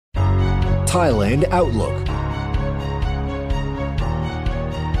Thailand Outlook.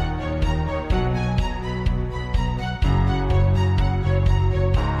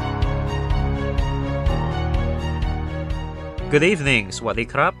 Good evening, Swadee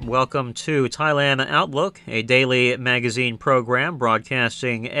Krap. Welcome to Thailand Outlook, a daily magazine program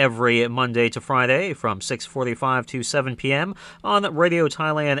broadcasting every Monday to Friday from 6:45 to 7 p.m. on Radio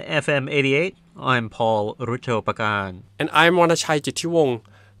Thailand FM 88. I'm Paul Rajprachasamasai. And I'm Wanachai Jitiwong.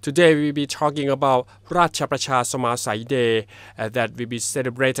 Today we'll be talking about Rajprachasamasai Day that will be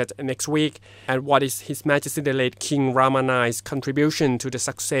celebrated next week, and what is His Majesty the late King Rama's contribution to the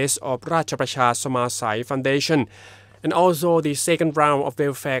success of Rajprachasamasai Foundation, and also the second round of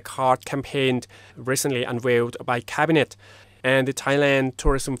welfare card campaign recently unveiled by Cabinet, and the Thailand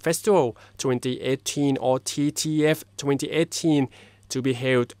Tourism Festival 2018 or TTF 2018 to be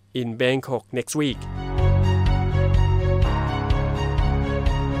held in Bangkok next week.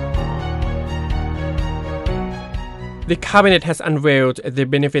 The Cabinet has unveiled the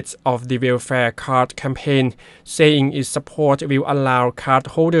benefits of the welfare card campaign, saying its support will allow card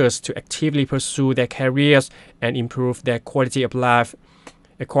holders to actively pursue their careers and improve their quality of life.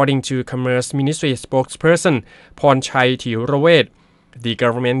 According to Commerce Ministry spokesperson Pornchai Teera, the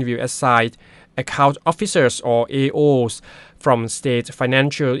government will assign account officers or AOs from state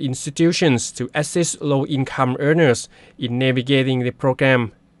financial institutions to assist low-income earners in navigating the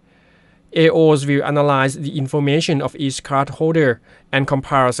program. AOs will analyze the information of each cardholder and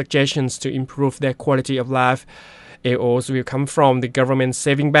compile suggestions to improve their quality of life. AOs will come from the Government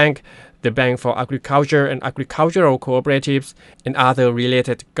Saving Bank, the Bank for Agriculture and Agricultural Cooperatives, and other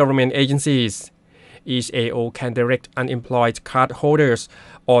related government agencies. Each AO can direct unemployed cardholders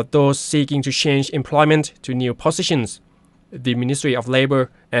or those seeking to change employment to new positions. The Ministry of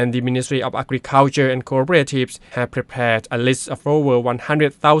Labour and the Ministry of Agriculture and Cooperatives have prepared a list of over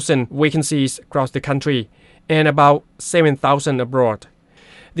 100,000 vacancies across the country and about 7,000 abroad.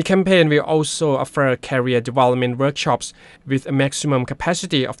 The campaign will also offer career development workshops with a maximum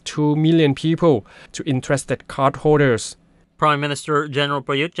capacity of 2 million people to interested cardholders. Prime Minister General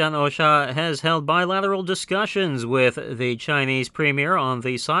Prayut Chan-o-cha has held bilateral discussions with the Chinese Premier on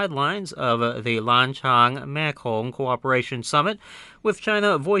the sidelines of the Lan Chang-Mekong Cooperation Summit, with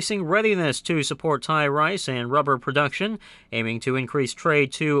China voicing readiness to support Thai rice and rubber production, aiming to increase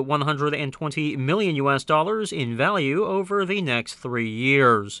trade to $120 million in value over the next 3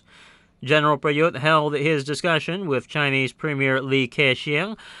 years. General Prayut held his discussion with Chinese Premier Li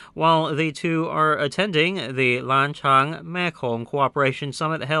Keqiang while the two are attending the Lan Chang-Mekong Cooperation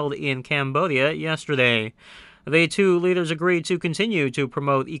Summit held in Cambodia yesterday. The two leaders agreed to continue to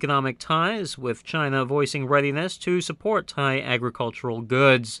promote economic ties, with China voicing readiness to support Thai agricultural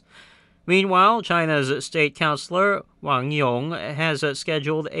goods. Meanwhile, China's State Councillor Wang Yong has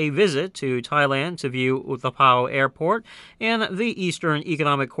scheduled a visit to Thailand to view Utapao Airport and the Eastern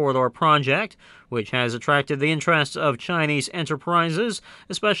Economic Corridor project, which has attracted the interest of Chinese enterprises,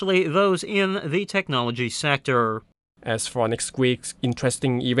 especially those in the technology sector. As for next week's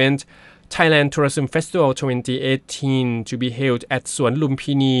interesting event, Thailand Tourism Festival 2018 to be held at Suan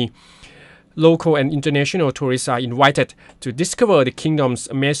Lumpini. Local and international tourists are invited to discover the kingdom's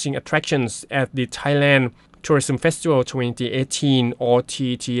amazing attractions at the Thailand Tourism Festival 2018 or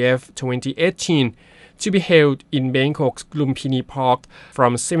TTF 2018 to be held in Bangkok's Lumpini Park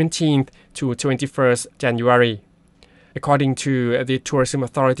from 17th to 21st January. According to the Tourism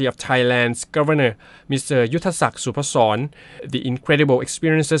Authority of Thailand's Governor, Mr. Yuttasak Supasorn, the incredible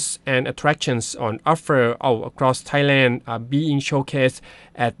experiences and attractions on offer all across Thailand are being showcased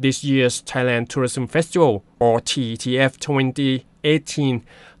at this year's Thailand Tourism Festival, or TTF 2018,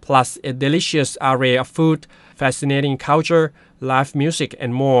 plus a delicious array of food, fascinating culture, live music,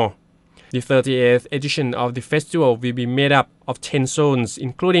 and more. The 38th edition of the festival will be made up of 10 zones,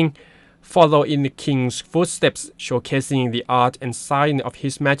 including Follow in the King's Footsteps, showcasing the art and science of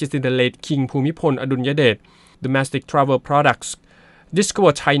His Majesty the late King Bhumibol Adulyadej, domestic travel products,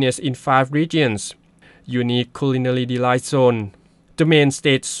 Discover Thainess in 5 regions, Unique Culinary Delight Zone, the main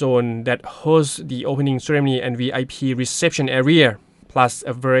stage zone that hosts the opening ceremony and VIP reception area, plus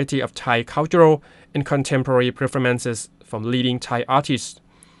a variety of Thai cultural and contemporary performances from leading Thai artists,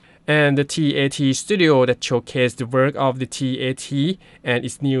 and the TAT studio that showcased the work of the TAT and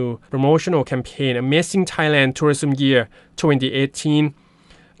its new promotional campaign Amazing Thailand Tourism Year 2018.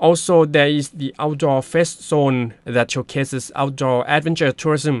 Also, there is the Outdoor Fest zone that showcases outdoor adventure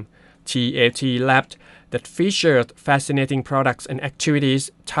tourism, TAT Lab, that featured fascinating products and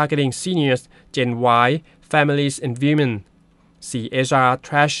activities targeting seniors, Gen Y, families and women. Asia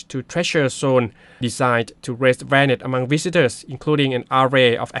Trash to Treasure Zone, designed to raise awareness among visitors, including an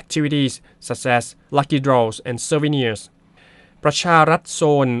array of activities such as lucky draws and souvenirs. Pracharat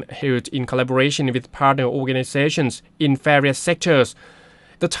Zone, held in collaboration with partner organizations in various sectors.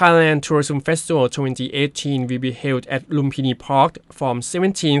 The Thailand Tourism Festival 2018 will be held at Lumpini Park from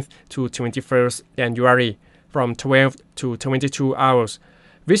 17th to 21st January, from 12 to 22 hours.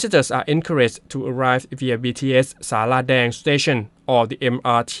 Visitors are encouraged to arrive via BTS Sala Dang Station or the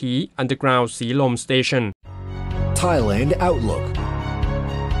MRT Underground Silom Station. Thailand Outlook.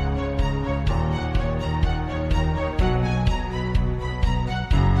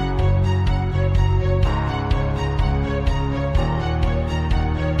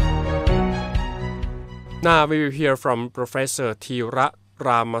 Now we will hear from Professor Teera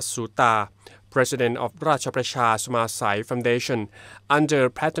Ramasuta, President of Rajprachasamasai Foundation, under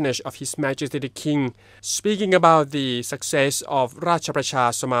patronage of His Majesty the King, speaking about the success of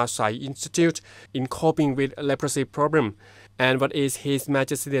Rajprachasamasai Institute in coping with leprosy problem, and what is His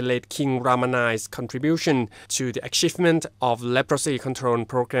Majesty the late King Ramanai's contribution to the achievement of leprosy control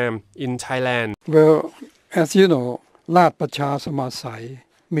program in Thailand. Well, as you know, Rajprachasamasai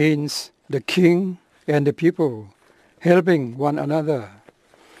means the king and the people helping one another.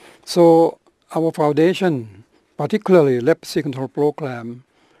 So our foundation, particularly leprosy control program,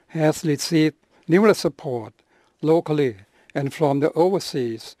 has received numerous support locally and from the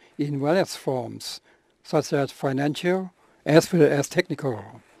overseas in various forms, such as financial as well as technical.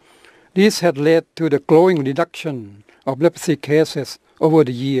 This had led to the growing reduction of leprosy cases over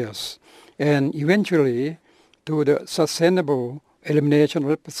the years and eventually to the sustainable elimination of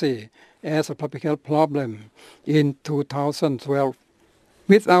leprosy as a public health problem in 2012.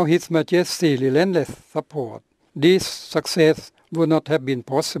 Without His Majesty's relentless support, this success would not have been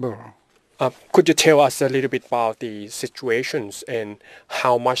possible. Could you tell us a little bit about the situations and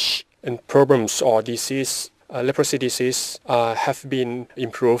how much problems or disease, leprosy disease, have been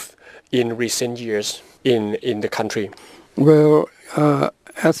improved in recent years in the country? Well,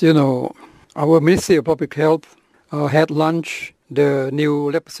 as you know, our Ministry of Public Health had launched the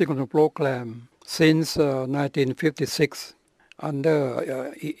new leprosy control program since 1956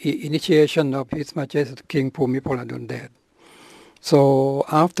 under initiation of His Majesty King Bhumibol Adulyadej. So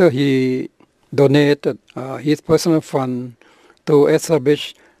after he donated his personal fund to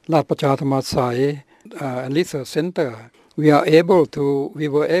establish Rajprachasamasai Research Center, we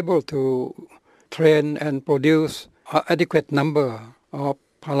were able to train and produce an adequate number of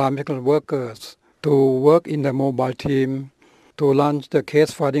paramedical workers to work in the mobile team to launch the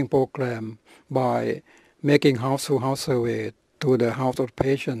case finding program by making house-to-house survey to the house of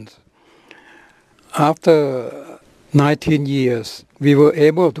patients. After 19 years, we were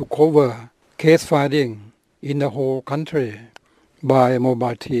able to cover case finding in the whole country by a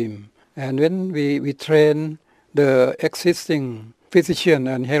mobile team. And when we train the existing physician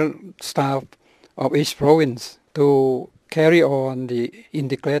and health staff of each province to carry on the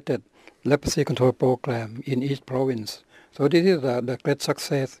integrated leprosy control program in each province. So this is the great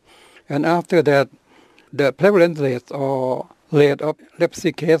success. And after that, the prevalence rate or rate of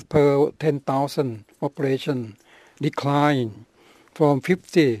leprosy case per 10,000 population declined from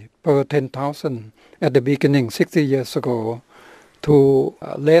 50 per 10,000 at the beginning 60 years ago to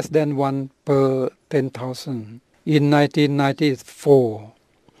less than 1 per 10,000 in 1994.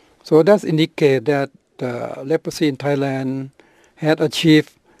 So that indicates that leprosy in Thailand had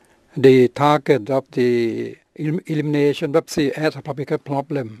achieved the target of the elimination of leprosy as a public health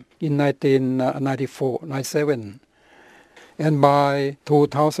problem in 1997. And by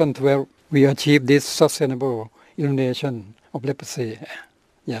 2012, we achieved this sustainable elimination of leprosy.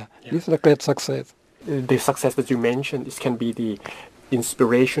 This is a great success. The success that you mentioned, this can be the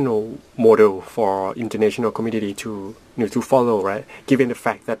inspirational model for international community to follow, right? Given the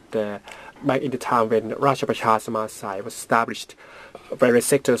fact that back in the time when Rajprachasamasai was established, various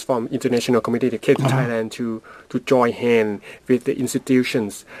sectors from international community came to Thailand to join hand with the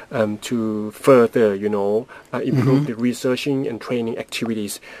institutions to further, improve the researching and training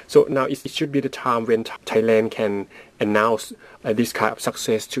activities. So now it should be the time when Thailand can announce this kind of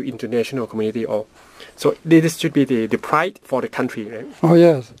success to international community. So this should be the pride for the country, right? Oh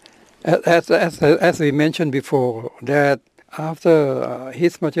yes, as we mentioned before, that after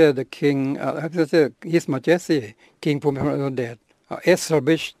His Majesty King Bhumibol Adulyadej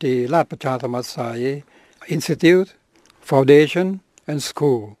established the Rajprachasamasai Institute, Foundation, and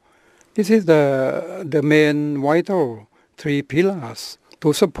School. This is the main vital three pillars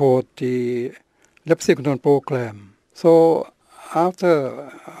to support the leprosy control program. So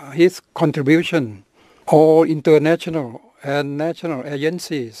after his contribution, all international and national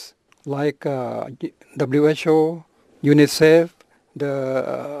agencies like WHO, UNICEF,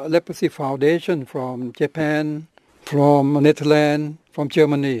 the Leprosy Foundation from Japan, from Netherlands, from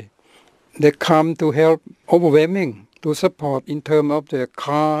Germany. They come to help overwhelming to support in terms of the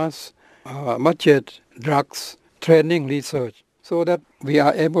cars, budget, drugs, training, research, so that we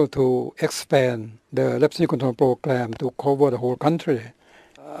are able to expand the leprosy control program to cover the whole country.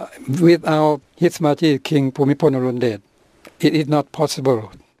 Without His Majesty King Bhumibol Adulyadej, it is not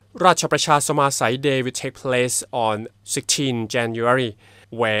possible. Rajprachasamasai Day will take place on 16 January,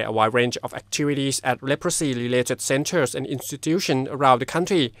 where a wide range of activities at leprosy-related centers and institutions around the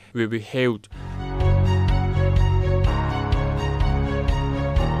country will be held.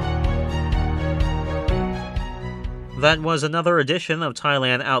 That was another edition of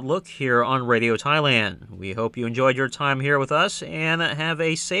Thailand Outlook here on Radio Thailand. We hope you enjoyed your time here with us and have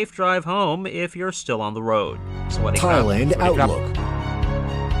a safe drive home if you're still on the road. Sawasdee krap. Thailand Outlook.